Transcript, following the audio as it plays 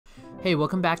Hey,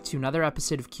 welcome back to another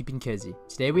episode of Keeping Cozy.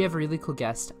 Today we have a really cool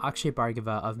guest, Akshay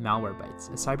Bhargava of Malwarebytes,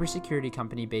 a cybersecurity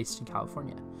company based in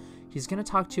California. He's going to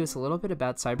talk to us a little bit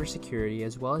about cybersecurity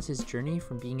as well as his journey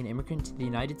from being an immigrant to the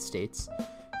United States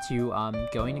to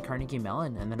going to Carnegie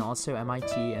Mellon and then also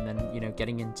MIT and then,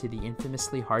 getting into the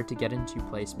infamously hard to get into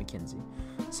place, McKinsey.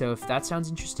 So if that sounds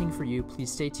interesting for you,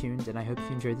 please stay tuned and I hope you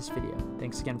enjoy this video.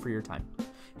 Thanks again for your time.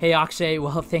 Hey, Akshay.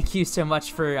 Well, thank you so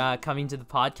much for coming to the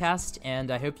podcast, and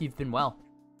I hope you've been well.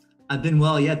 I've been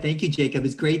well. Yeah. Thank you, Jacob.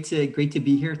 It's great to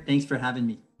be here. Thanks for having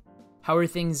me. How are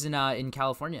things in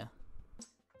California?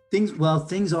 Things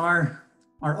are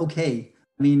okay.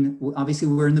 I mean, obviously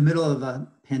we're in the middle of a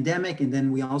pandemic, and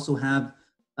then we also have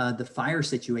the fire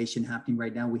situation happening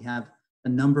right now. We have a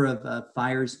number of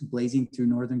fires blazing through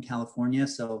Northern California.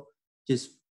 So just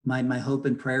my hope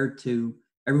and prayer to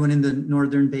everyone in the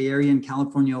Northern Bay Area and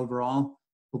California overall.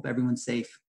 Hope everyone's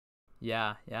safe.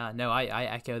 Yeah. No, I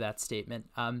echo that statement.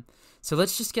 So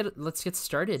let's get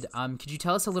started. Could you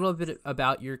tell us a little bit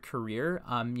about your career?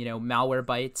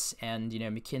 Malwarebytes and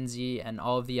McKinsey and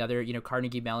all of the other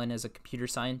Carnegie Mellon as a computer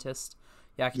scientist.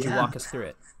 Yeah, could you walk us through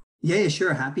it? Yeah,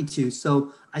 sure, happy to.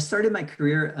 So I started my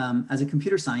career as a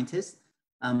computer scientist.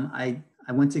 I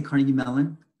went to Carnegie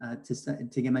Mellon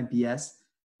to get my BS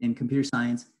in computer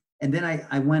science. And then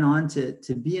I went on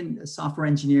to be a software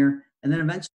engineer and then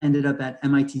eventually ended up at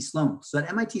MIT Sloan. So at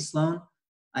MIT Sloan,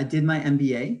 I did my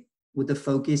MBA with a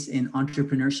focus in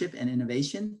entrepreneurship and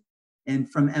innovation. And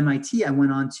from MIT, I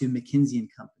went on to McKinsey and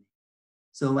Company.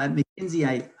 So at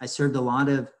McKinsey, I served a lot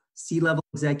of C-level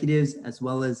executives as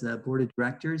well as board of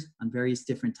directors on various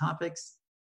different topics.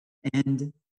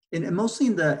 And mostly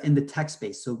in the tech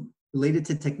space, so related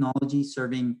to technology,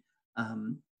 serving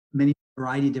many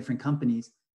variety of different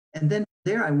companies. And then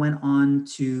there I went on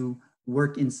to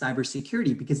work in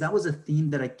cybersecurity because that was a theme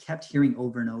that I kept hearing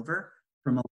over and over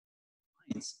from a lot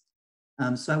of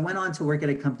clients. So I went on to work at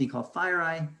a company called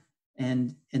FireEye,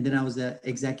 and then I was an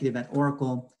executive at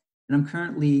Oracle, and I'm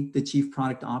currently the chief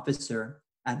product officer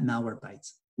at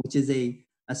Malwarebytes, which is a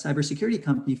cybersecurity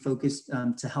company focused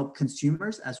to help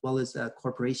consumers as well as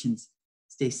corporations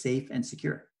stay safe and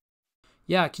secure.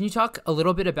 Yeah, can you talk a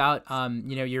little bit about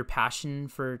your passion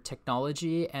for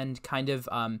technology and kind of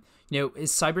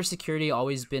is cybersecurity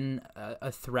always been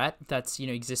a threat that's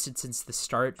existed since the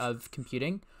start of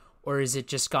computing, or is it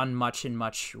just gone much and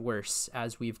much worse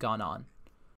as we've gone on?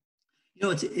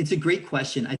 It's a great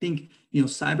question. I think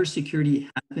cybersecurity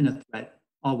has been a threat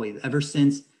always, ever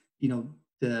since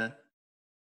the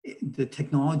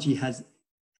technology has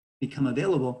become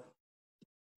available.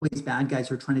 Always bad guys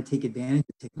who are trying to take advantage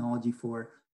of technology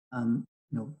for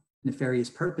nefarious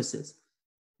purposes.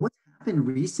 What's happened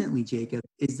recently, Jacob,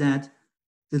 is that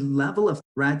the level of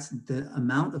threats, the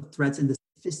amount of threats, and the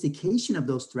sophistication of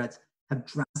those threats have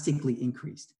drastically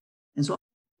increased. And so I'll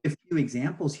give a few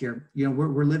examples here.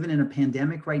 We're living in a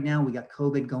pandemic right now. We got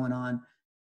COVID going on.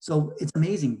 So it's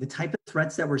amazing. The type of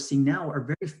threats that we're seeing now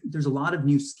there's a lot of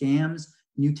new scams,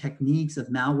 new techniques of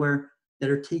malware that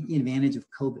are taking advantage of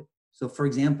COVID. So for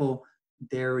example,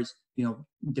 there's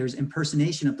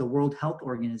impersonation of the World Health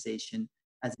Organization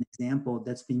as an example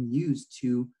that's being used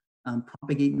to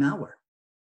propagate malware.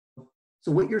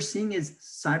 So what you're seeing is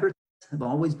cyber threats have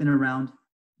always been around.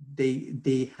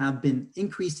 They have been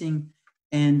increasing,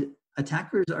 and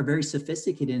attackers are very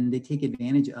sophisticated and they take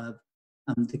advantage of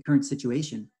the current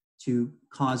situation to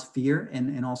cause fear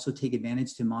and also take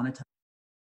advantage to monetize.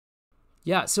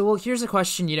 Yeah. So, here's a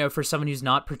question, for someone who's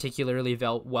not particularly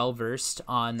well-versed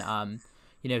on,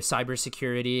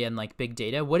 cybersecurity and like big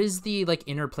data. What is the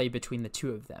interplay between the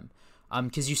two of them?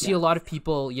 Because you see a lot of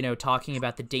people, talking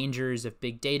about the dangers of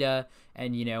big data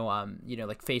and,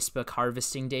 like Facebook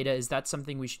harvesting data. Is that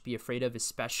something we should be afraid of,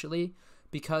 especially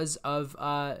because of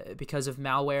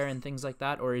malware and things like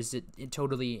that? Or is it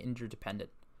totally interdependent?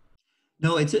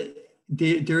 No,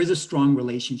 there is a strong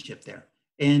relationship there.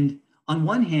 And on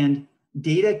one hand,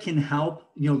 data can help,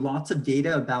 lots of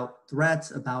data about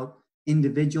threats, about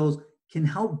individuals can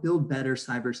help build better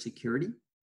cybersecurity.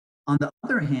 On the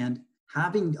other hand,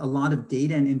 having a lot of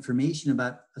data and information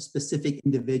about a specific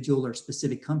individual or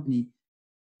specific company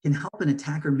can help an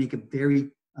attacker make a very,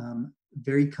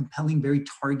 very compelling, very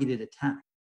targeted attack.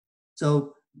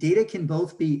 So data can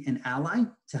both be an ally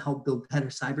to help build better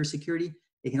cybersecurity.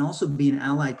 It can also be an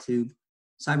ally to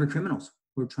cyber criminals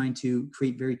who are trying to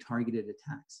create very targeted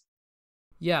attacks.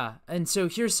 Yeah, and so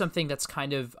here's something that's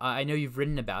kind of, I know you've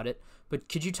written about it, but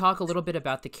could you talk a little bit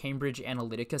about the Cambridge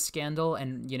Analytica scandal?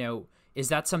 And, is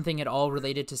that something at all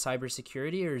related to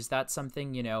cybersecurity, or is that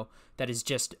something, that is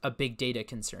just a big data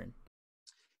concern?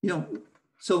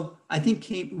 So I think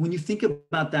when you think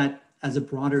about that as a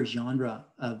broader genre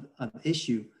of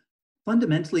issue,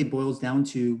 fundamentally boils down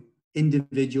to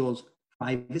individuals'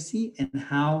 privacy and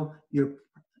how your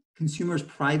consumers'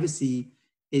 privacy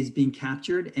is being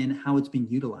captured and how it's being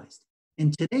utilized.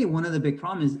 And today, one of the big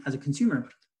problems is as a consumer,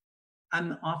 I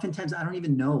don't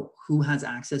even know who has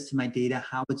access to my data,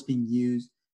 how it's being used.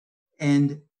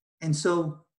 And, and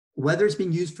so whether it's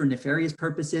being used for nefarious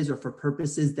purposes or for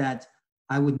purposes that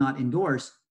I would not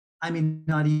endorse, I may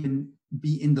not even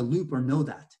be in the loop or know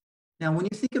that. Now, when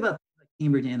you think about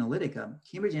Cambridge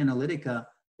Analytica,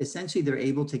 essentially they're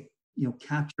able to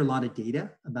capture a lot of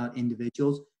data about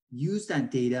individuals, use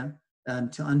that data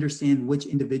to understand which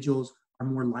individuals are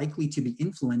more likely to be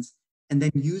influenced, and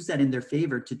then use that in their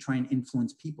favor to try and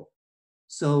influence people.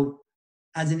 So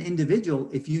as an individual,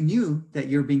 if you knew that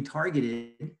you're being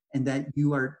targeted and that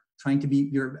you are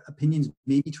your opinions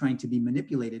may be trying to be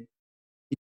manipulated,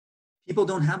 people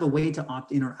don't have a way to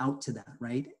opt in or out to that,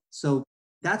 right? So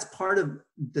that's part of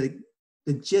the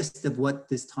gist of what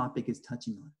this topic is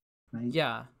touching on, right?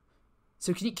 Yeah.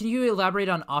 So can you elaborate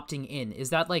on opting in?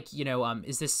 Is that like,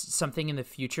 is this something in the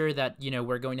future that,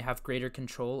 we're going to have greater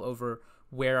control over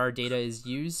where our data is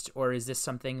used? Or is this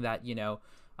something that,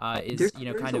 is,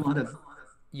 kind of,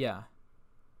 yeah.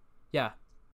 Yeah.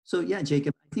 So yeah,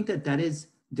 Jacob, I think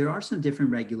there are some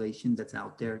different regulations that's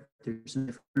out there. There's some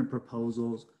different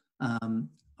proposals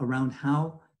around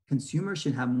how consumers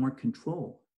should have more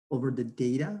control over the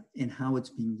data and how it's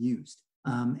being used.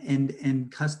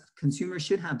 And consumers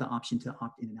should have the option to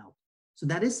opt in and out. So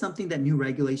that is something that new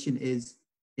regulation is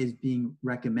being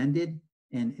recommended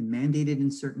and mandated in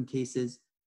certain cases.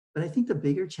 But I think the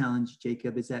bigger challenge,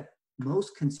 Jacob, is that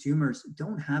most consumers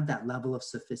don't have that level of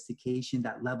sophistication,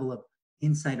 that level of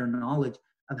insight or knowledge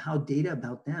of how data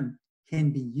about them can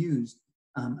be used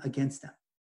against them.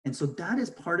 And so that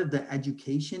is part of the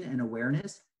education and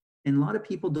awareness. And a lot of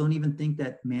people don't even think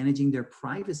that managing their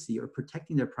privacy or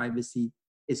protecting their privacy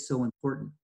is so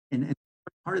important. And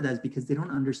part of that is because they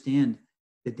don't understand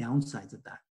the downsides of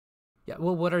that. Yeah.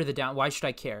 Well, what are why should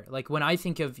I care? Like when I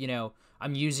think of,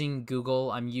 I'm using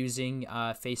Google, I'm using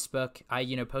Facebook, I,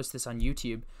 post this on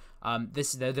YouTube.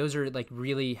 Those are like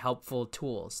really helpful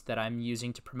tools that I'm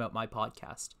using to promote my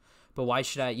podcast. But why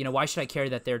should I care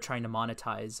that they're trying to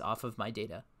monetize off of my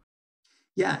data?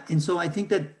 Yeah. And so I think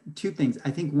that two things.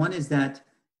 I think one is that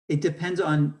it depends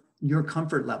on your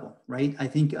comfort level, right? I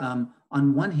think on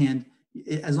one hand,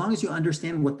 as long as you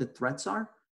understand what the threats are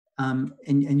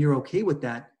and you're okay with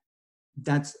that,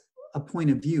 that's a point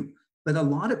of view. But a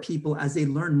lot of people, as they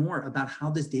learn more about how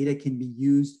this data can be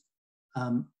used,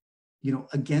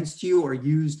 against you or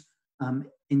used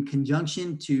in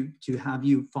conjunction to have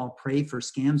you fall prey for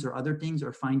scams or other things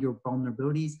or find your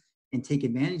vulnerabilities and take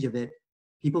advantage of it,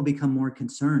 people become more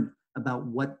concerned about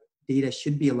what data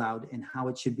should be allowed and how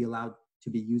it should be allowed to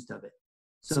be used of it.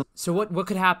 So what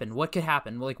could happen? What could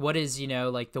happen? Like what is,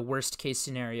 like the worst case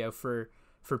scenario for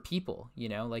people,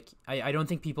 like I don't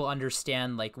think people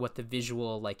understand like what the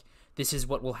visual, like this is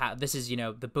what will happen. This is,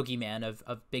 the boogeyman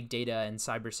of big data and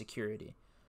cybersecurity.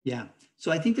 Yeah.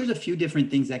 So I think there's a few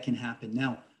different things that can happen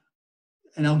now.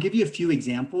 And I'll give you a few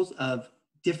examples of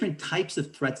different types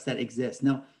of threats that exist.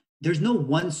 Now, there's no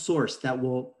one source that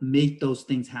will make those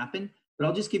things happen, but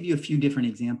I'll just give you a few different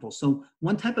examples. So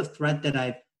one type of threat that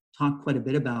I've talked quite a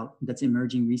bit about that's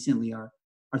emerging recently are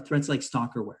threats like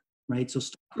stalkerware, right? So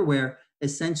stalkerware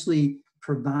essentially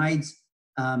provides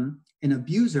an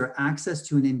abuser access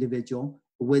to an individual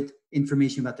with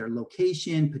information about their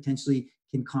location, potentially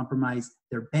can compromise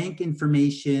their bank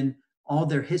information, all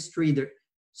their history.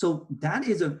 So that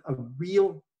is a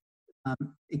real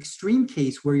extreme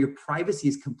case where your privacy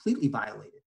is completely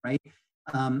violated, right?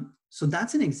 So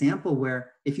that's an example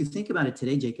where if you think about it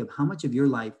today, Jacob, how much of your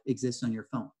life exists on your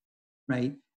phone,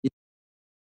 right?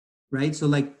 Right? So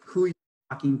like who you're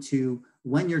talking to,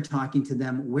 when you're talking to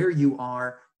them, where you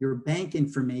are, your bank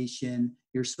information,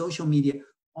 your social media,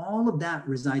 all of that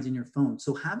resides in your phone.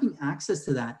 So having access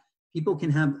to that, people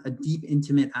can have a deep,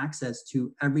 intimate access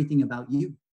to everything about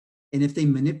you. And if they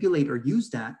manipulate or use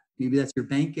that, maybe that's your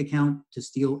bank account to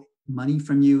steal money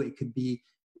from you. It could be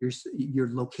your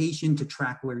location to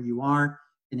track where you are.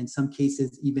 And in some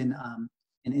cases, even,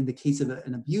 and in the case of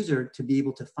an abuser, to be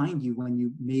able to find you when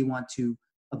you may want to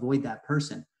avoid that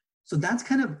person. So that's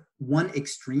kind of one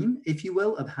extreme, if you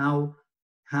will, of how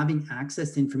having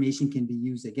access to information can be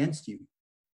used against you.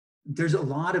 There's a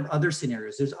lot of other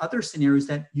scenarios. There's other scenarios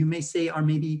that you may say are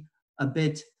maybe a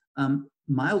bit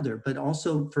milder, but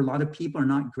also for a lot of people are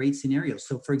not great scenarios.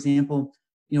 So for example,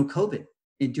 COVID,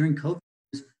 and during COVID,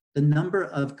 the number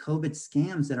of COVID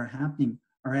scams that are happening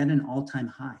are at an all-time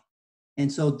high. And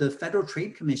so the Federal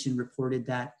Trade Commission reported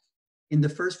that in the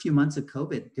first few months of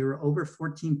COVID, there were over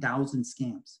 14,000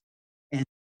 scams and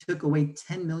took away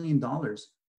 $10 million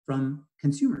from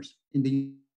consumers in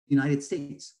the United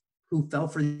States who fell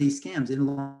for these scams. And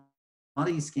a lot of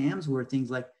these scams were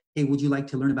things like, hey, would you like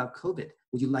to learn about COVID?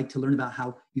 Would you like to learn about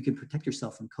how you can protect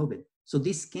yourself from COVID? So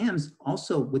these scams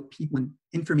also, with people, when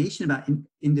information about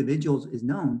individuals is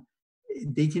known,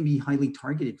 they can be highly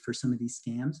targeted for some of these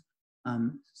scams,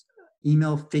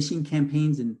 email phishing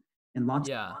campaigns, and lots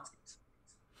Yeah. of things.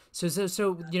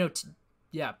 So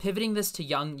yeah, pivoting this to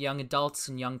young adults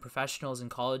and young professionals and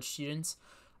college students,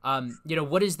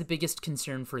 what is the biggest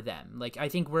concern for them? Like, I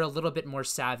think we're a little bit more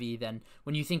savvy than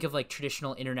when you think of like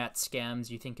traditional internet scams.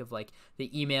 You think of like the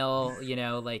email,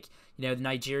 the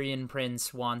Nigerian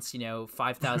prince wants,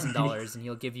 $5,000 and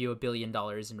he'll give you $1 billion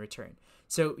in return.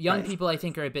 So young people, I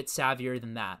think, are a bit savvier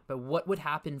than that. But what would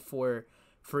happen for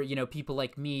people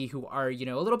like me who are, a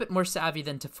little bit more savvy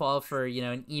than to fall for,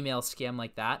 an email scam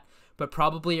like that, but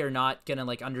probably are not going to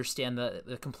like understand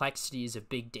the complexities of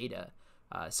big data,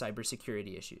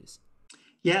 cybersecurity issues?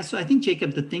 Yeah, so I think,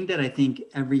 Jacob, the thing that I think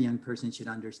every young person should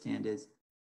understand is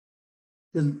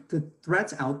the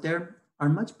threats out there are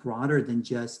much broader than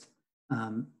just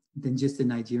the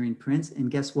Nigerian prince. And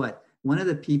guess what? One of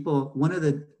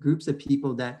the groups of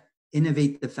people that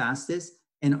innovate the fastest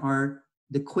and are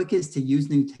the quickest to use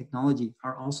new technology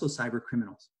are also cyber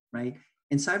criminals, right?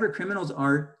 And cyber criminals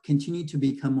continue to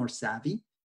become more savvy.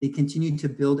 They continue to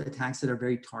build attacks that are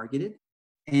very targeted,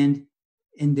 and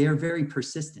they're very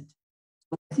persistent.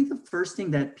 So I think the first thing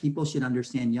that people should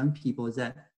understand, young people, is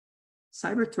that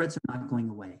cyber threats are not going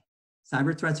away.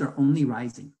 Cyber threats are only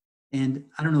rising. And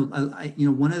I don't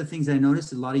know, one of the things that I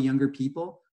noticed is a lot of younger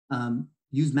people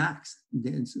use Macs.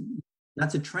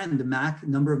 That's a trend. The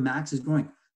number of Macs is growing.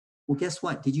 Well, guess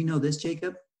what? Did you know this,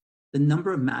 Jacob? The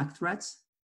number of Mac threats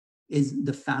is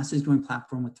the fastest growing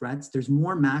platform with threats. There's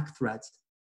more Mac threats,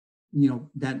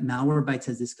 that Malwarebytes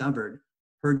has discovered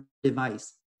per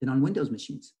device than on Windows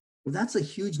machines. Well, that's a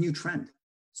huge new trend.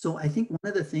 So I think one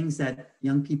of the things that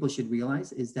young people should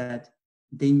realize is that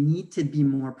they need to be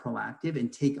more proactive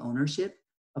and take ownership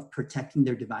of protecting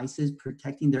their devices,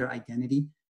 protecting their identity,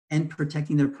 and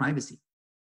protecting their privacy.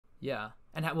 Yeah.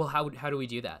 And how do we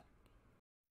do that?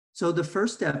 So the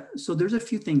first step, so there's a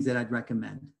few things that I'd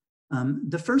recommend.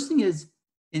 The first thing is,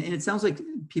 and it sounds like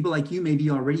people like you may be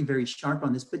already very sharp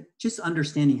on this, but just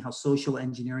understanding how social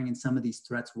engineering and some of these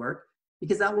threats work,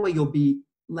 because that way you'll be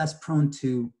less prone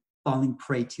to falling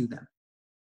prey to them.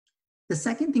 The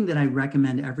second thing that I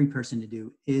recommend every person to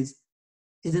do is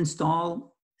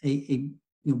install a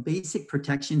basic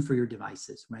protection for your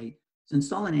devices, right? So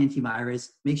install an antivirus,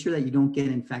 make sure that you don't get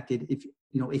infected. If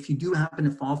you do happen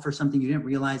to fall for something you didn't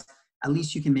realize, at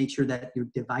least you can make sure that your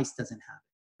device doesn't have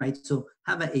it, right? So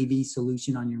have an AV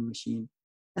solution on your machine.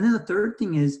 And then the third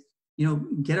thing is,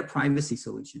 get a privacy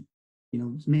solution.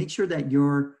 Make sure that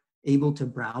you're able to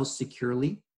browse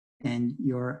securely and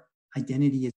your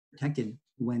identity is protected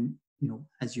when,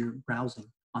 as you're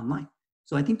browsing online.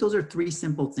 So I think those are three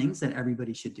simple things that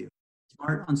everybody should do.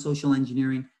 Start on social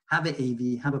engineering, have an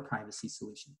AV, have a privacy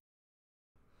solution.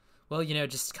 Well,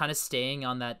 just kind of staying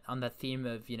on that theme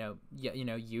of,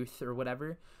 youth or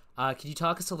whatever. Could you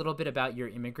talk us a little bit about your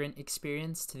immigrant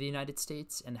experience to the United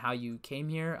States and how you came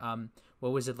here?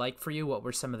 What was it like for you? What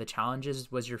were some of the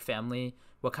challenges?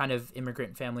 What kind of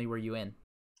immigrant family were you in?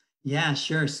 Yeah,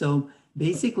 sure. So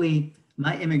basically,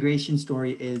 my immigration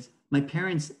story is my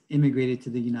parents immigrated to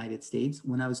the United States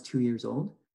when I was 2 years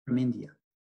old from India.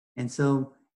 And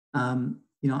so, I'm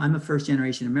a first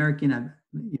generation American.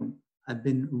 I've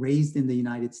been raised in the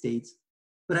United States,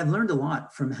 but I've learned a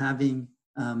lot from having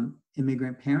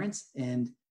immigrant parents and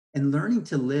learning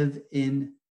to live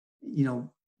in,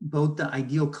 both the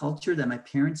ideal culture that my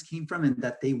parents came from and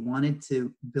that they wanted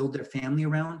to build their family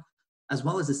around, as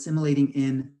well as assimilating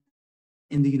in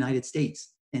the United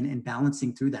States and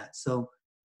balancing through that. So,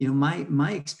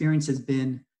 my experience has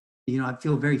been, I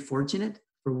feel very fortunate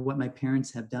for what my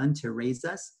parents have done to raise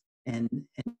us and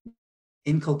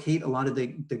inculcate a lot of the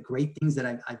great things that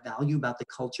I value about the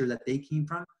culture that they came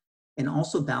from, and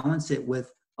also balance it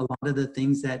with a lot of the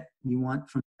things that you want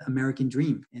from the American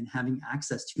dream and having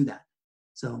access to that.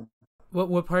 So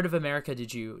what part of America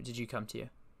did you come to?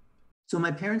 So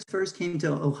my parents first came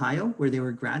to Ohio, where they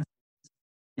were grad,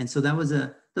 and so that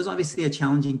was obviously a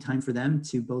challenging time for them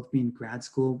to both be in grad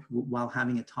school while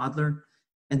having a toddler,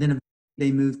 and then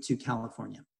they moved to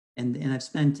California, and I've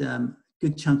spent a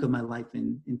good chunk of my life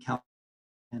in California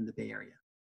and the Bay Area.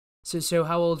 So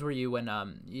how old were you when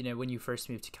when you first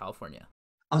moved to California?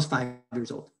 I was 5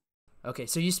 years old. Okay,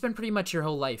 so you spent pretty much your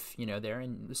whole life, there.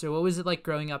 And so what was it like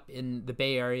growing up in the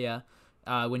Bay Area,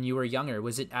 when you were younger?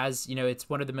 Was it as, it's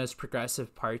one of the most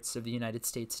progressive parts of the United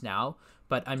States now,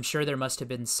 but I'm sure there must have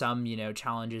been some,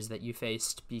 challenges that you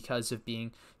faced because of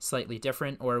being slightly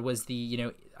different, or was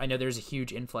I know there's a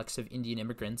huge influx of Indian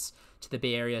immigrants to the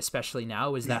Bay Area, especially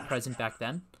now. Was that Yeah. present back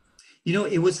then?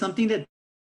 It was something that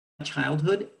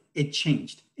childhood, it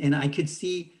changed. And I could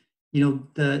see,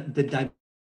 both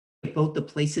the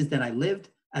places that I lived,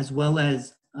 as well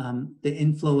as the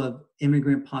inflow of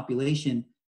immigrant population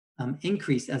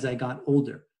increased as I got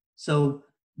older. So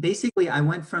basically, I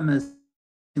went from a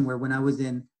where when I was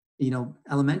in,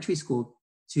 elementary school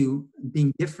to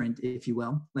being different, if you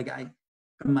will.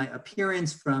 From my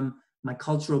appearance, from my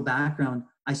cultural background,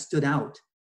 I stood out.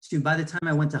 To by the time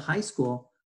I went to high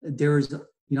school, there was,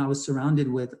 I was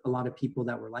surrounded with a lot of people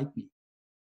that were like me.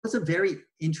 It was a very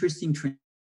interesting trend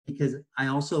because I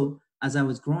also, as I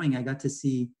was growing, I got to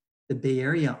see the Bay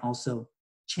Area also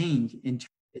change in terms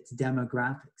of its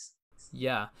demographics.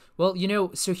 Yeah. Well,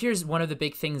 so here's one of the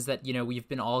big things that, we've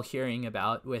been all hearing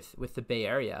about with the Bay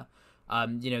Area.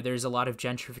 There's a lot of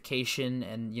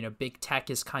gentrification and, big tech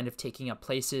is kind of taking up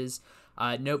places.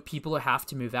 No, people have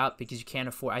to move out because you can't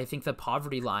afford. I think the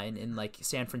poverty line in like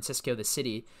San Francisco, the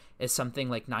city, is something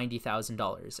like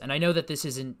 $90,000. And I know that this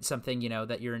isn't something,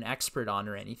 that you're an expert on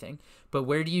or anything, but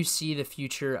where do you see the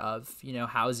future of,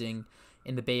 housing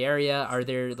in the Bay Area? Are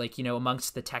there like,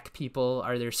 amongst the tech people,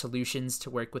 are there solutions to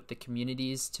work with the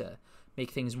communities to make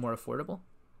things more affordable?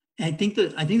 I think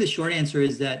the short answer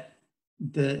is that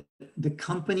the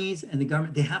companies and the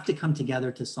government, they have to come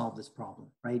together to solve this problem,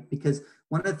 right? Because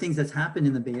one of the things that's happened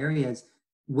in the Bay Area is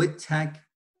with tech,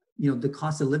 the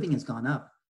cost of living has gone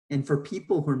up. And for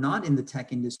people who are not in the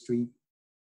tech industry,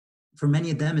 for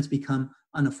many of them, it's become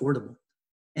unaffordable.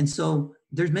 And so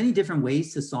there's many different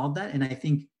ways to solve that. And I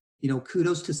think,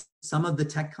 kudos to some of the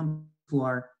tech companies who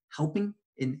are helping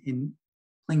in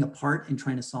playing a part in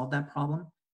trying to solve that problem.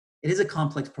 It is a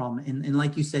complex problem. And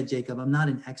like you said, Jacob, I'm not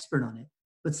an expert on it.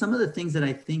 But some of the things that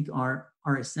I think are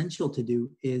essential to do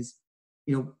is,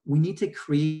 we need to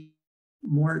create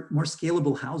more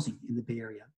scalable housing in the Bay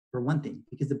Area, for one thing,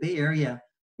 because the Bay Area,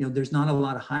 there's not a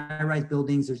lot of high-rise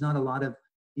buildings. There's not a lot of,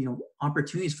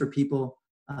 opportunities for people,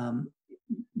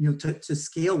 to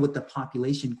scale with the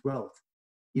population growth.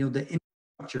 The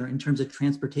infrastructure in terms of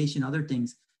transportation, other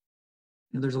things,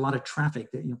 there's a lot of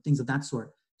traffic, that, things of that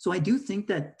sort. So I do think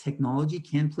that technology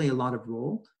can play a lot of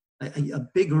role, a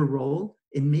bigger role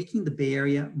in making the Bay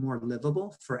Area more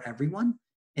livable for everyone,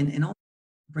 and also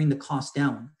bring the cost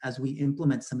down as we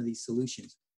implement some of these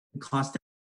solutions. The cost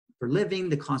for living,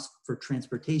 the cost for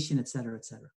transportation, et cetera, et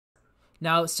cetera.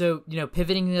 Now, so,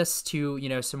 pivoting this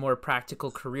to, some more practical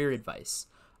career advice.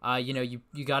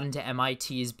 You got into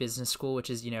MIT's business school, which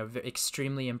is,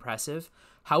 extremely impressive.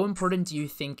 How important do you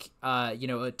think,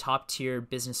 a top tier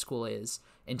business school is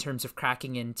in terms of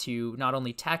cracking into not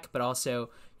only tech, but also,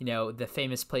 the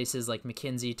famous places like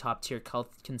McKinsey, top tier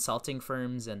consulting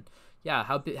firms? And yeah,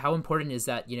 how important is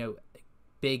that,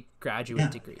 big graduate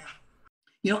degree?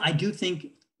 I do think,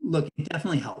 look, it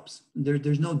definitely helps.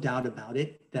 There's no doubt about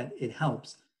it that it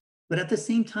helps. But at the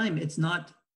same time, it's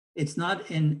not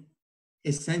an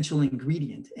essential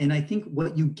ingredient. And I think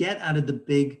what you get out of the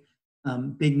big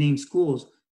name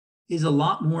schools is a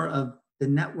lot more of the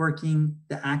networking,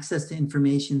 the access to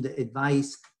information, the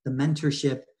advice, the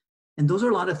mentorship. And those are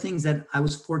a lot of things that I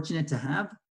was fortunate to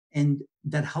have and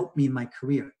that helped me in my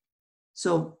career.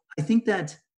 So I think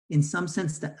that in some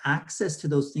sense, the access to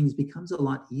those things becomes a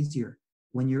lot easier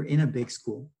when you're in a big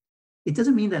school. It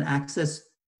doesn't mean that access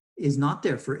is not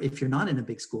there for if you're not in a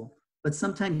big school, but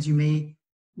sometimes you may,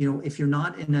 if you're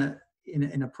not in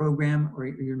a program or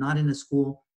you're not in a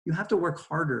school, you have to work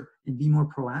harder and be more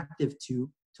proactive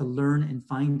to learn and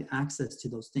find access to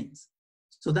those things.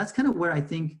 So that's kind of where I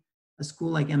think a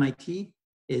school like MIT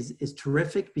is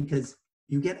terrific, because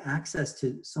you get access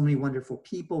to so many wonderful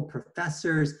people,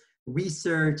 professors,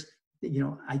 research,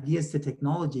 ideas to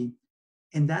technology,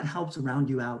 and that helps round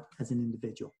you out as an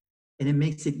individual. And it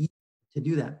makes it easy to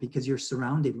do that because you're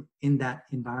surrounded in that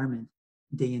environment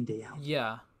day in, day out.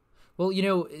 Yeah. Well,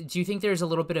 do you think there's a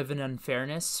little bit of an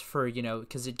unfairness for,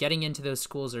 because getting into those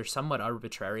schools are somewhat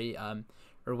arbitrary,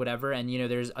 or whatever, and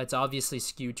it's obviously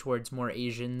skewed towards more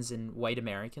Asians and white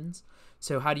Americans.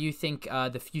 So how do you think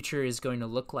the future is going to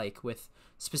look like with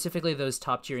specifically those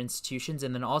top tier institutions?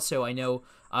 And then also, I know,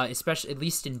 especially at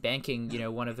least in banking,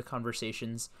 one of the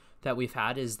conversations that we've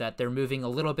had is that they're moving a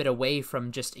little bit away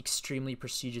from just extremely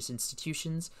prestigious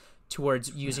institutions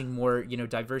towards using more,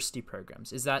 diversity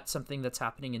programs. Is that something that's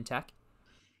happening in tech?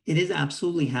 It is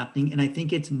absolutely happening, and I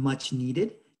think it's much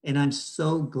needed. And I'm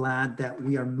so glad that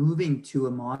we are moving to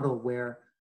a model where,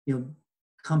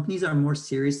 companies are more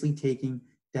seriously taking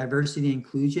diversity and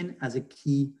inclusion as a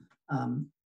key,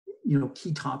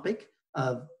 key topic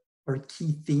of or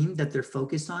key theme that they're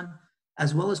focused on,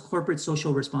 as well as corporate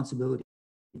social responsibility.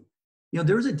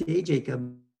 There was a day,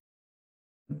 Jacob,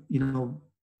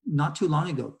 not too long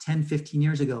ago, 10, 15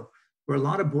 years ago, where a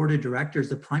lot of board of directors,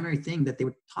 the primary thing that they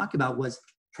would talk about was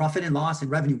profit and loss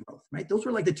and revenue growth, right? Those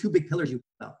were like the two big pillars you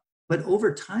about. But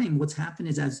over time, what's happened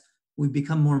is as we've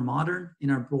become more modern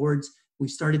in our boards, we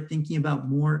started thinking about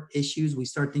more issues. We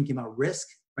start thinking about risk,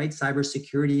 right?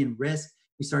 Cybersecurity and risk.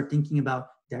 We start thinking about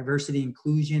diversity,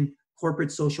 inclusion,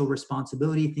 corporate social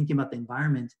responsibility, thinking about the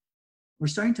environment. We're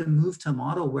starting to move to a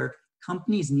model where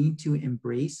companies need to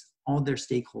embrace all their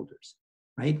stakeholders,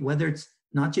 right? Whether it's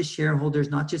not just shareholders,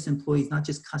 not just employees, not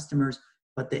just customers,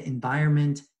 but the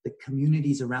environment, the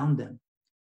communities around them.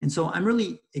 And so I'm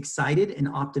really excited and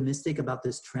optimistic about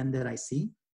this trend that I see.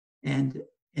 And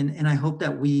I hope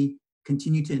that we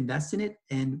continue to invest in it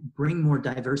and bring more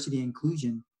diversity and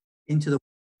inclusion into the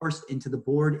workforce, into the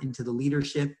board, into the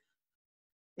leadership.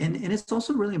 And it's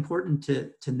also really important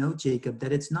to note, Jacob,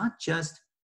 that it's not just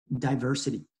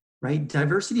diversity, right?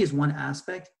 Diversity is one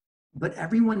aspect, but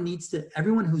everyone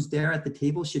who's there at the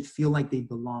table should feel like they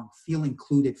belong, feel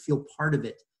included, feel part of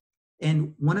it.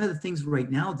 And one of the things right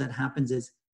now that happens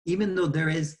is, even though there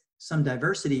is some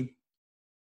diversity,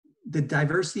 the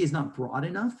diversity is not broad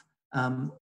enough.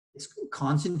 It's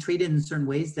concentrated in certain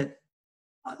ways that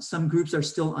some groups are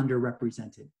still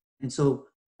underrepresented. And so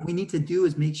what we need to do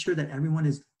is make sure that everyone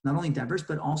is not only diverse,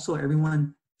 but also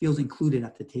everyone feels included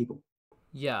at the table.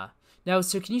 Yeah. Now,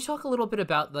 so can you talk a little bit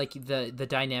about like the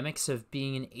dynamics of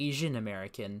being an Asian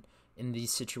American in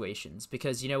these situations?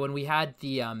 Because, when we had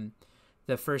the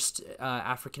first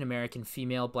African American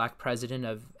female Black president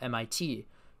of MIT,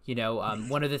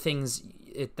 one of the things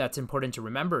that's important to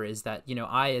remember is that,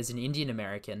 I, as an Indian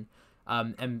American,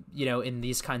 am, in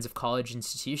these kinds of college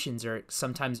institutions are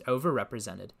sometimes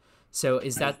overrepresented. So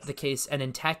is that the case? And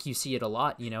in tech, you see it a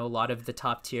lot. A lot of the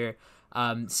top tier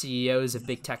CEOs of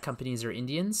big tech companies are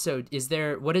Indians. So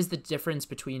what is the difference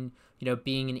between,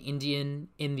 being an Indian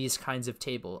in these kinds of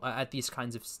at these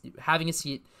kinds of, having a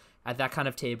seat at that kind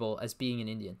of table as being an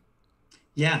Indian?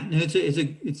 Yeah, no,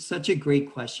 it's such a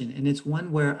great question. And it's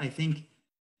one where I think,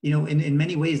 in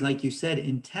many ways, like you said,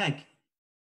 in tech,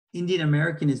 Indian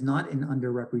American is not an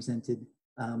underrepresented,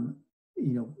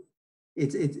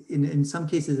 it's in some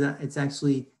cases it's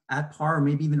actually at par or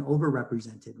maybe even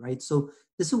overrepresented, right? So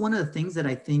this is one of the things that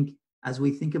I think as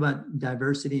we think about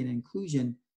diversity and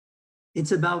inclusion,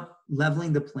 it's about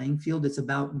leveling the playing field. It's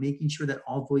about making sure that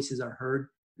all voices are heard.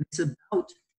 And it's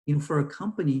about, for a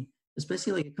company,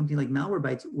 especially like a company like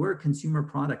Malwarebytes, we're a consumer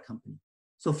product company.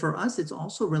 So for us, it's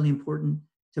also really important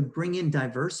to bring in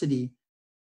diversity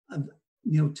of,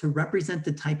 to represent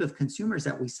the type of consumers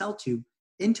that we sell to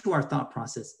into our thought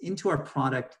process, into our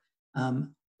product,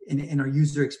 and our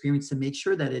user experience to make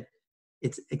sure that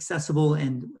it's accessible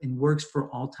and works for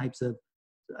all types of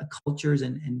cultures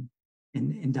and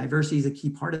diversity is a key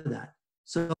part of that.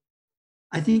 So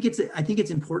I think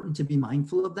it's important to be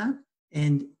mindful of that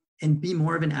and be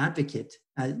more of an advocate.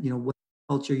 What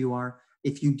culture you are.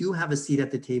 If you do have a seat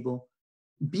at the table,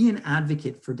 be an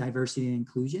advocate for diversity and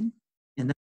inclusion, and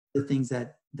that's the things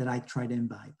that I try to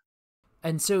imbibe.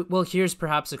 And so, well, here's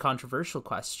perhaps a controversial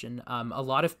question. A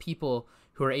lot of people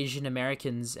who are Asian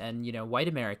Americans and, white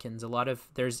Americans,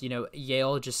 there's,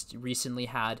 Yale just recently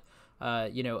had,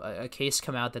 a case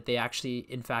come out that they actually,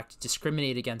 in fact,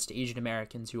 discriminate against Asian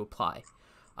Americans who apply.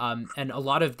 And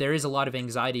there is a lot of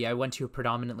anxiety. I went to a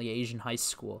predominantly Asian high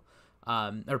school,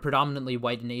 or predominantly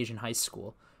white and Asian high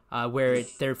school, where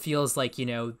there feels like,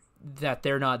 that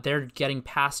they're getting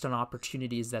passed on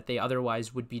opportunities that they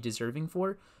otherwise would be deserving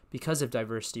for because of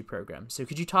diversity programs. So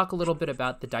could you talk a little bit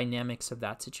about the dynamics of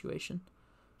that situation?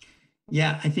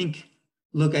 Yeah, I think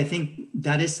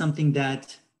that is something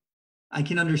that I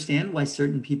can understand why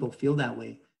certain people feel that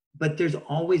way. But there's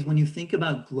always, when you think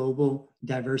about global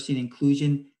diversity and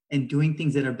inclusion and doing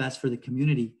things that are best for the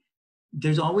community,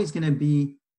 there's always going to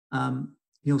be,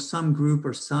 some group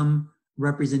or some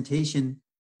representation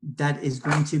that is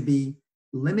going to be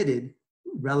limited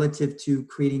relative to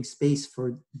creating space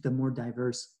for the more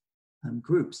diverse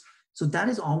groups. So that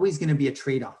is always going to be a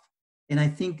trade-off. And I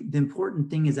think the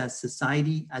important thing is, as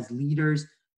society, as leaders,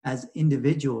 as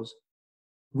individuals,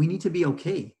 we need to be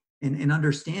okay and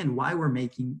understand why we're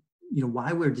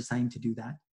why we're deciding to do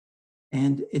that.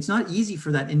 And it's not easy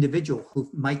for that individual who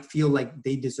might feel like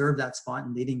they deserve that spot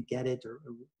and they didn't get it, or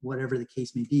whatever the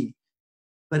case may be.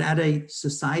 But at a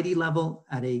society level,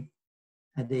 at a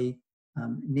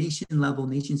nation level,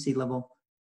 nation state level,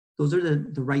 those are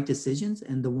the right decisions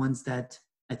and the ones that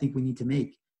I think we need to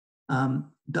make.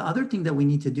 The other thing that we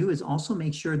need to do is also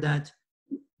make sure that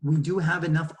we do have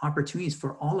enough opportunities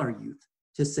for all our youth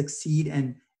to succeed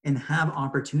and have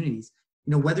opportunities.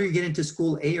 Whether you get into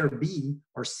school A or B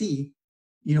or C,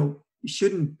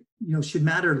 shouldn't, should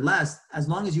matter less as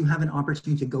long as you have an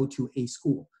opportunity to go to a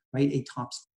school, right? A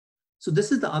top school. So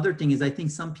this is the other thing is I think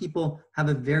some people have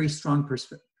a very strong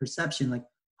perception, like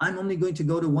I'm only going to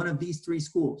go to one of these 3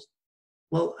 schools.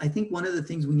 Well, I think one of the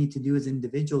things we need to do as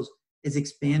individuals is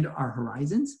expand our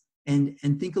horizons and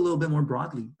think a little bit more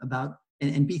broadly about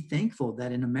and be thankful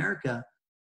that in America,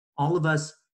 all of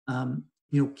us,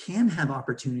 can have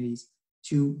opportunities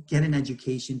to get an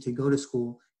education, to go to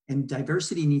school, and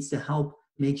diversity needs to help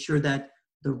make sure that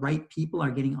the right people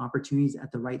are getting opportunities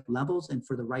at the right levels and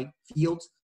for the right fields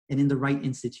and in the right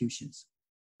institutions.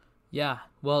 Yeah.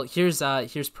 Well, here's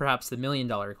perhaps the $1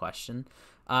 million question.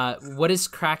 What is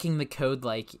cracking the code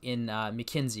like in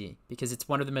McKinsey? Because it's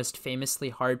one of the most famously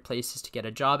hard places to get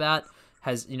a job at.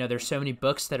 There's so many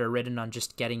books that are written on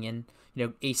just getting in,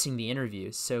 acing the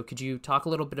interviews. So could you talk a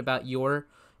little bit about your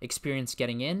experience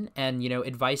getting in and,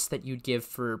 advice that you'd give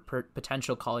for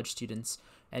potential college students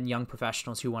and young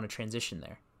professionals who want to transition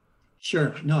there?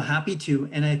 Sure. No, happy to.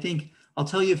 And I think I'll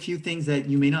tell you a few things that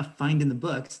you may not find in the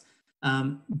books.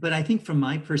 But I think from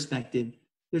my perspective,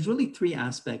 there's really 3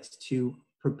 aspects to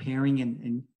preparing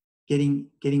and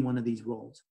getting one of these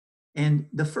roles. And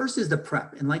the first is the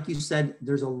prep. And like you said,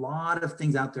 there's a lot of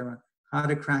things out there on how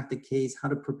to crack the case, how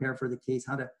to prepare for the case,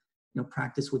 how to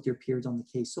practice with your peers on the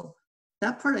case. So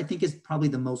that part I think is probably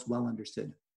the most well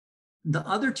understood. The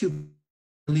other 2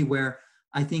 really where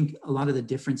I think a lot of the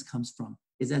difference comes from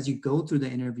is as you go through the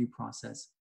interview process.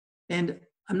 And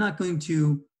I'm not going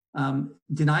to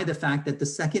deny the fact that the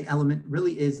second element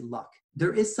really is luck.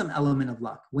 There is some element of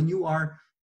luck when you are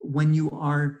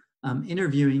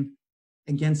interviewing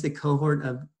against a cohort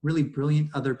of really brilliant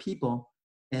other people,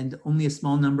 and only a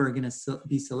small number are going to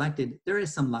be selected. There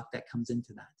is some luck that comes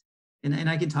into that, and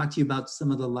I can talk to you about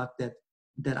some of the luck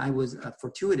that I was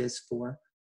fortuitous for.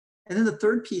 And then the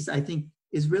third piece I think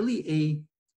is really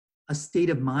a state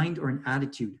of mind or an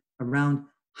attitude around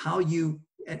how you,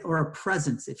 or a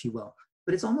presence, if you will.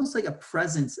 But it's almost like a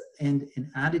presence and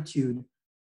an attitude.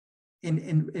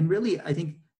 And really, I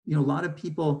think, a lot of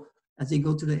people, as they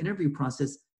go through the interview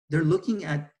process, they're looking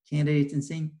at candidates and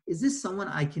saying, is this someone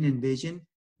I can envision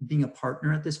being a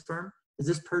partner at this firm? Does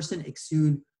this person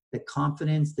exude the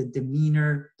confidence, the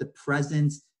demeanor, the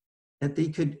presence that they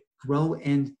could grow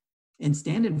and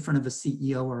stand in front of a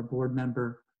CEO or a board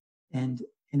member and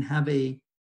have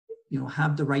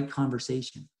have the right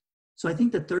conversation? So I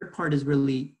think the third part is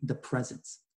really the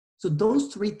presence. So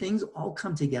those 3 things all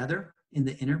come together in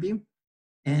the interview.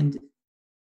 And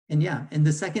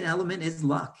the second element is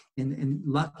luck. And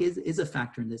luck is a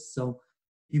factor in this. So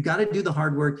you got to do the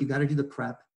hard work. You got to do the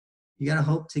prep. You got to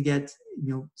hope to get,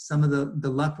 some of the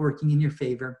luck working in your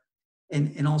favor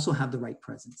and also have the right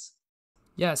presence.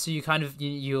 Yeah. So you kind of,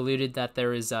 you alluded that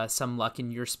there is some luck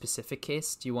in your specific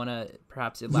case. Do you want to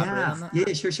perhaps elaborate on that?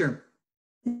 Yeah, sure.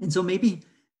 And so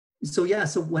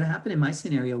so what happened in my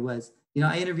scenario was,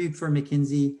 I interviewed for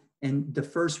McKinsey, and the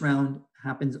first round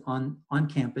happens on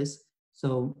campus.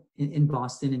 So in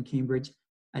Boston and Cambridge,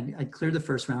 I'd clear the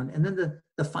first round. And then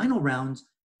the final rounds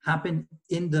happen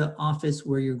in the office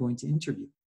where you're going to interview.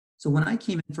 So when I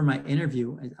came in for my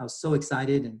interview, I was so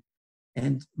excited.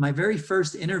 And my very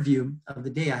first interview of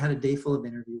the day, I had a day full of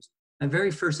interviews. My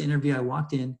very first interview, I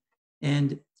walked in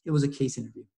and it was a case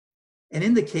interview. And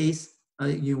in the case,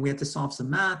 we had to solve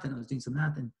some math, and I was doing some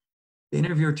math, and the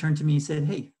interviewer turned to me and said,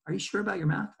 "Hey, are you sure about your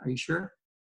math? Are you sure?"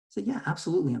 I said, "Yeah,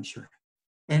 absolutely, I'm sure."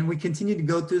 And we continued to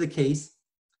go through the case.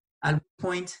 At a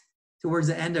point towards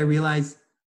the end, I realized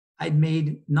I'd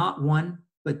made not 1,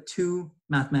 but 2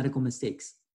 mathematical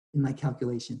mistakes in my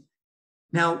calculation.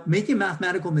 Now, making a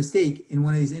mathematical mistake in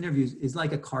one of these interviews is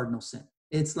like a cardinal sin.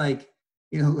 It's like,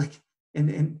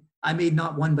 and I made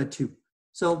not 1, but 2.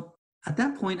 So at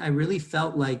that point, I really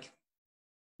felt like,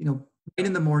 right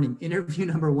in the morning, interview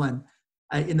number 1,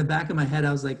 in the back of my head,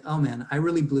 I was like, oh man, I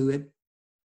really blew it.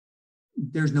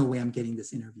 There's no way I'm getting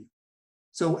this interview.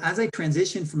 So as I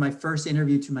transitioned from my first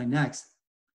interview to my next,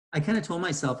 I kind of told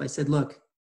myself, I said, look,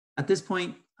 at this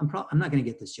point, I'm not going to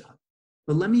get this job,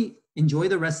 but let me enjoy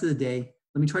the rest of the day.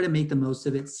 Let me try to make the most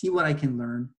of it, see what I can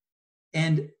learn.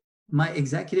 And my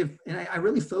executive, and I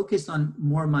really focused on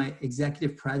more of my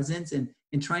executive presence and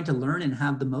trying to learn and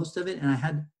have the most of it. And I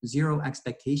had 0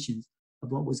 expectations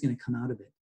of what was going to come out of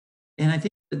it. And I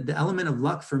think the element of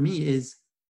luck for me is,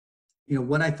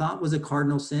 what I thought was a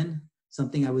cardinal sin,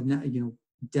 something I would,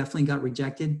 definitely got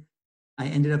rejected. I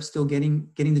ended up still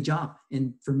getting the job.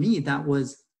 And for me, that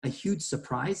was a huge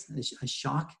surprise, a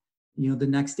shock. The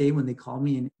next day when they called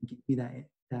me and gave me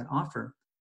that offer,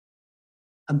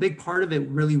 a big part of it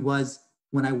really was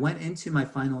when I went into my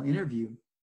final interview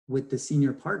with the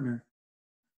senior partner.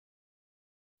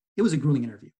 It was a grueling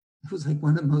interview. It was like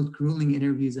one of the most grueling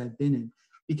interviews I've been in,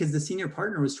 because the senior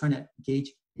partner was trying to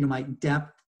gauge, my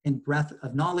depth and breadth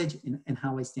of knowledge and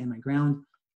how I stand my ground.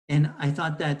 And I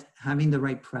thought that having the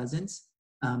right presence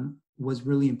was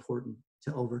really important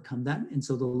to overcome that. And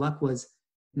so the luck was,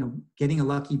 getting a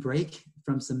lucky break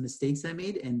from some mistakes I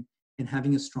made and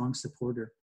having a strong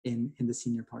supporter in the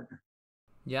senior partner.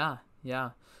 Yeah.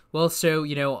 Yeah. Well, so,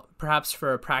 perhaps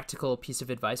for a practical piece of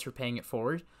advice for paying it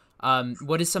forward,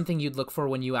 what is something you'd look for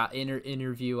when you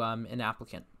interview an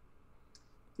applicant?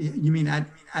 You mean at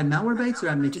Malwarebytes or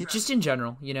at McKinsey? Just in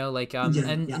general, general,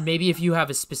 yeah. Maybe if you have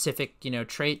a specific,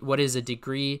 trait, what is a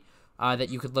degree that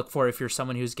you could look for if you're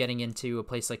someone who's getting into a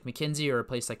place like McKinsey or a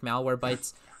place like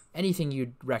Malwarebytes, anything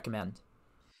you'd recommend?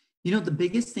 The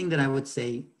biggest thing that I would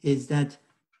say is that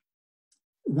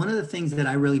one of the things that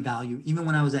I really value, even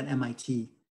when I was at MIT,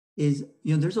 is,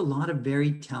 there's a lot of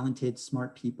very talented,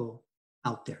 smart people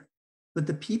out there. But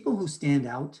the people who stand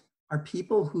out are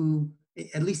people who,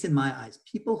 at least in my eyes,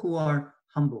 people who are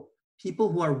humble,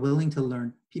 people who are willing to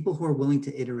learn, people who are willing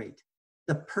to iterate.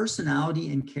 The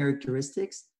personality and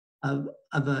characteristics of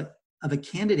a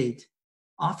candidate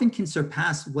often can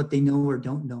surpass what they know or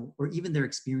don't know, or even their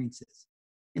experiences.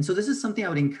 And so this is something I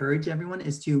would encourage everyone,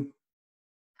 is to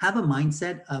have a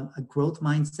mindset, a growth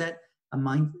mindset, a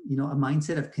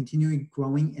mindset of continually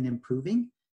growing and improving,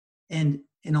 and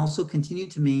also continue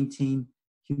to maintain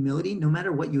humility no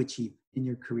matter what you achieve in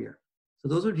your career. So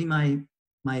those would be my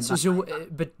advice.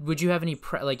 But would you have any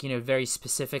very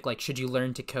specific, like, should you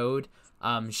learn to code?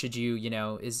 Should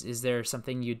you, is there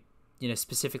something you'd,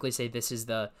 specifically say this is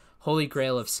the holy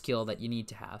grail of skill that you need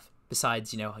to have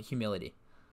besides, humility?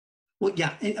 Well,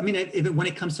 yeah. I mean, when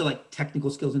it comes to like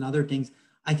technical skills and other things,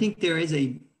 I think there is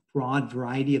a broad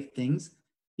variety of things.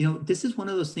 This is one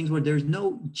of those things where there's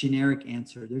no generic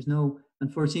answer. There's no,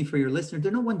 unfortunately for your listener,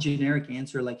 there's no one generic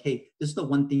answer like, hey, this is the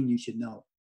one thing you should know.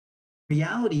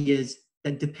 Reality is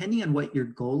that depending on what your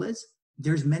goal is,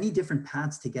 there's many different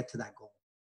paths to get to that goal.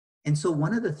 And so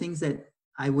one of the things that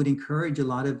I would encourage a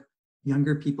lot of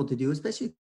younger people to do,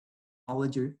 especially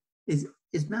college, is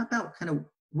map out kind of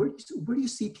where do you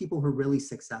see people who are really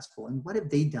successful and what have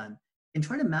they done, and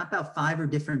try to map out 5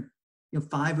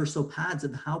 or so paths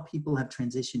of how people have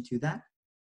transitioned to that.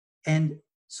 And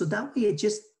so that way it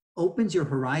just opens your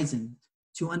horizon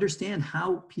to understand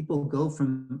how people go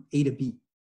from A to B.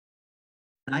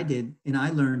 And I did, and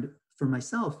I learned for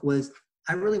myself, was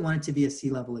I really wanted to be a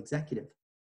C-level executive.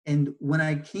 And when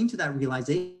I came to that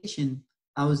realization,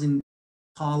 I was in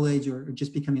college or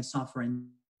just becoming a software engineer.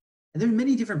 And there are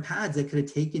many different paths that could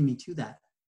have taken me to that.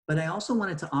 But I also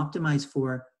wanted to optimize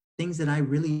for things that I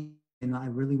really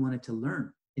wanted to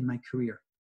learn in my career.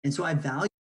 And so I value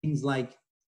things like,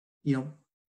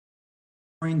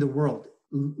 exploring the world,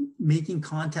 making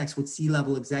contacts with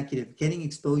C-level executive, getting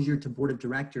exposure to board of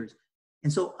directors.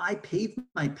 And so I paved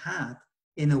my path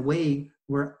in a way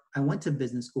where I went to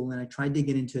business school and I tried to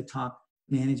get into a top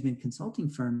management consulting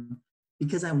firm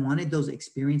because I wanted those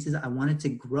experiences. I wanted to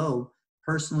grow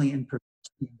personally and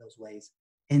professionally in those ways.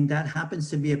 And that happens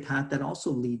to be a path that also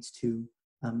leads to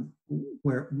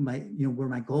where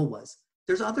my goal was.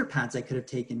 There's other paths I could have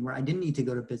taken where I didn't need to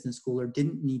go to business school or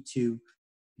didn't need to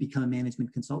become a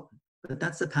management consultant. But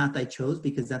that's the path I chose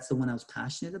because that's the one I was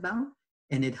passionate about,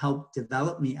 and it helped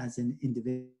develop me as an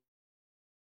individual.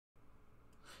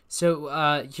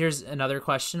 So here's another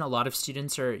question. A lot of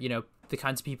students are, the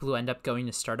kinds of people who end up going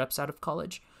to startups out of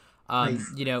college. Right.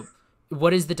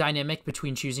 What is the dynamic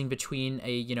between choosing between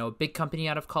a big company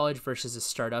out of college versus a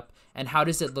startup, and how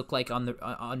does it look like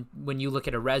on when you look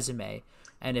at a resume,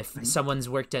 and if someone's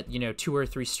worked at 2 or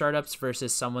 3 startups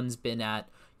versus someone's been at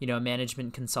a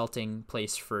management consulting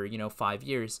place for 5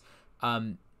 years,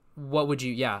 what would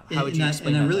you how would you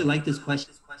explain and that? I really like this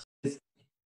question.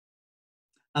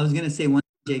 I was going to say one,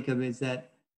 Jacob, is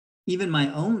that even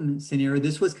my own scenario,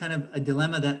 this was kind of a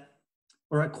dilemma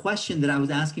or a question that I was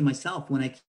asking myself when I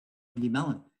came to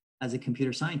Mellon as a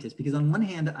computer scientist. Because on one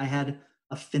hand, I had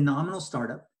a phenomenal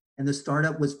startup, and the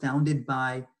startup was founded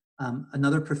by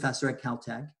another professor at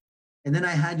Caltech. And then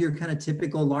I had your kind of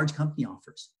typical large company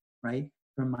offers, right,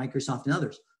 from Microsoft and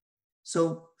others.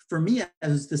 So for me, it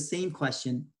was the same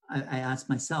question I asked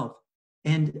myself.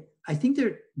 And I think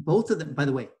they're both of them, by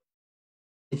the way,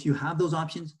 if you have those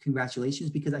options, congratulations,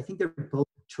 because I think they're both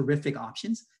terrific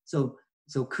options. So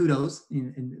kudos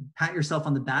and pat yourself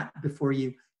on the back before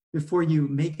you before you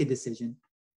make a decision.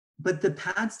 But the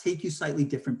paths take you slightly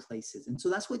different places. And so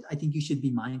that's what I think you should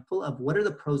be mindful of. What are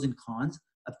the pros and cons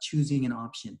of choosing an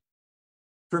option?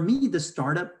 For me,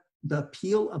 the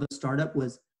appeal of a startup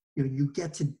was, you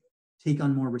get to take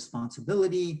on more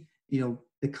responsibility.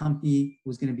 The company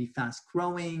was going to be fast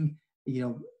growing.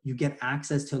 You get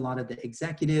access to a lot of the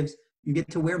executives. You get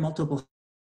to wear multiple.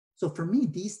 So for me,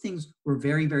 these things were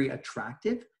very, very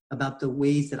attractive about the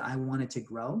ways that I wanted to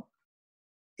grow.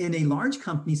 In a large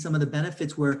company, some of the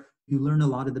benefits were you learn a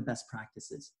lot of the best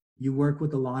practices. You work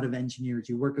with a lot of engineers.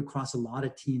 You work across a lot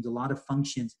of teams, a lot of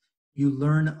functions. You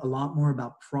learn a lot more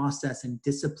about process and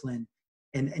discipline.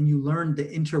 And you learn the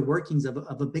interworkings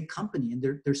of a big company. And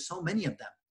there's so many of them.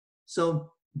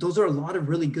 So those are a lot of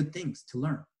really good things to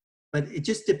learn. But it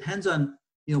just depends on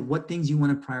what things you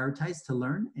want to prioritize to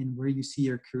learn and where you see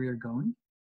your career going.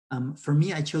 For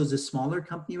me, I chose a smaller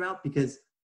company route because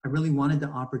I really wanted the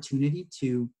opportunity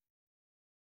to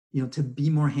be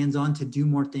more hands-on, to do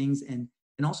more things, and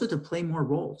also to play more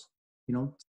roles.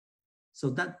 So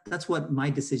that's what my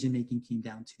decision-making came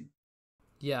down to.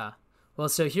 Yeah. Well,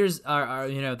 so here's our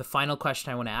the final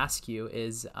question I want to ask you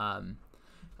is,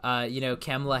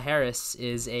 Kamala Harris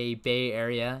is a Bay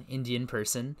Area Indian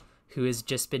person who has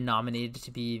just been nominated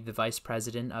to be the vice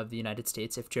president of the United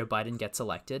States if Joe Biden gets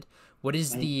elected. What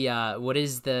is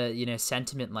the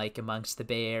sentiment like amongst the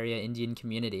Bay Area Indian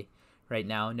community right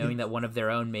now, knowing that one of their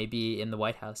own may be in the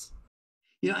White House?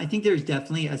 I think there's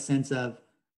definitely a sense of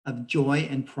joy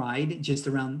and pride just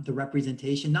around the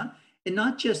representation,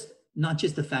 not just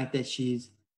the fact that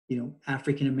she's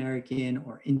African American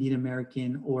or Indian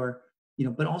American, or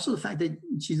but also the fact that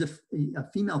she's a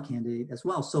female candidate as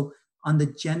well. So on the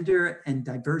gender and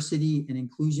diversity and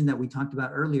inclusion that we talked about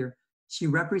earlier, she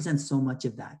represents so much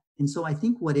of that. And so I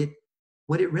think what it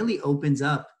really opens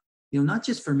up, not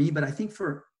just for me, but I think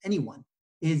for anyone,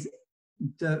 is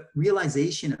the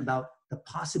realization about the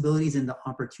possibilities and the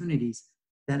opportunities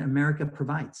that America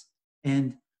provides.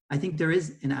 And I think there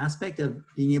is an aspect of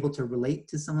being able to relate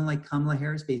to someone like Kamala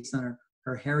Harris based on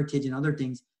her heritage and other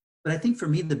things. But I think for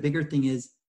me, the bigger thing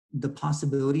is the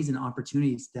possibilities and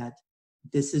opportunities that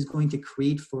this is going to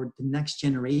create for the next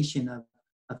generation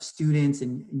of students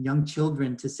and young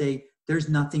children to say, there's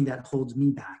nothing that holds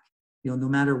me back. No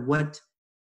matter what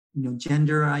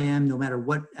gender I am, no matter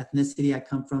what ethnicity I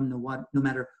come from, no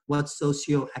matter what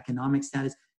socioeconomic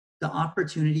status, the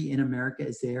opportunity in America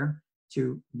is there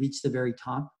to reach the very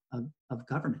top of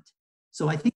government. So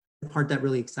I think the part that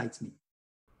really excites me.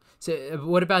 So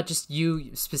what about just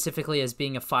you specifically as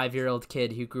being a 5-year-old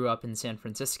kid who grew up in San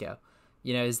Francisco?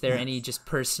 Is there any just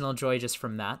personal joy just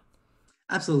from that?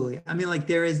 Absolutely. I mean, like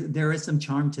there is some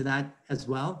charm to that as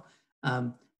well.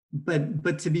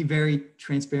 But to be very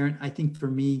transparent, I think for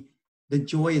me, the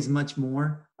joy is much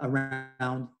more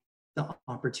around the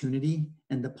opportunity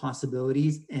and the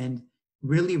possibilities, and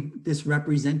really this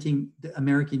representing the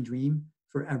American dream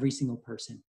for every single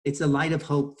person. It's a light of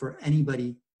hope for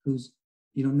anybody who's,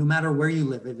 no matter where you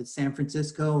live, if it's San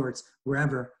Francisco or it's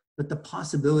wherever, but the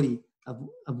possibility of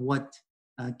what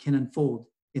can unfold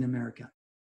in America.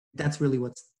 That's really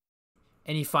what's.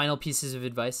 Any final pieces of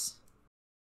advice?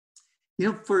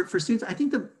 For students, I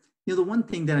think the one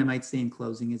thing that I might say in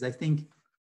closing is I think,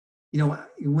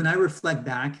 when I reflect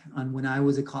back on when I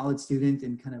was a college student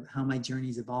and kind of how my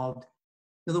journey's evolved,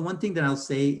 the one thing that I'll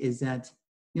say is that,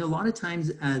 a lot of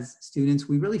times as students,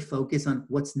 we really focus on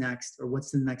what's next or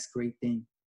what's the next great thing.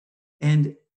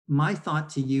 And my thought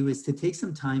to you is to take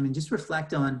some time and just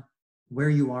reflect on where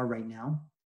you are right now,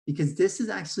 because this is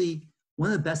actually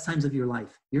one of the best times of your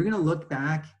life. You're going to look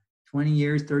back 20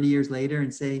 years, 30 years later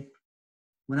and say,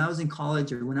 when I was in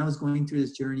college or when I was going through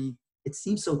this journey, it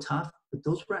seems so tough, but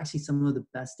those were actually some of the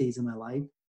best days of my life.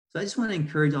 So I just want to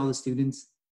encourage all the students,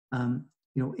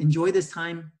 enjoy this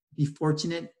time, be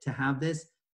fortunate to have this.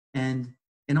 And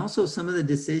also some of the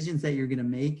decisions that you're going to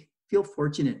make, feel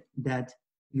fortunate that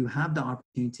you have the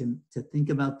opportunity to think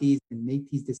about these and make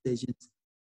these decisions,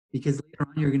 because later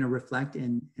on you're going to reflect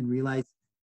and realize,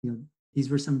 these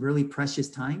were some really precious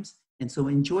times. And so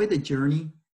enjoy the journey,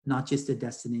 not just the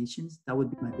destinations. That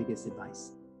would be my biggest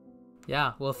advice.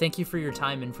 Yeah. Well, thank you for your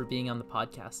time and for being on the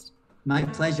podcast. My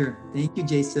pleasure. Thank you,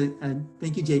 Jason.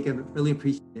 Thank you, Jacob. Really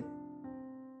appreciate it.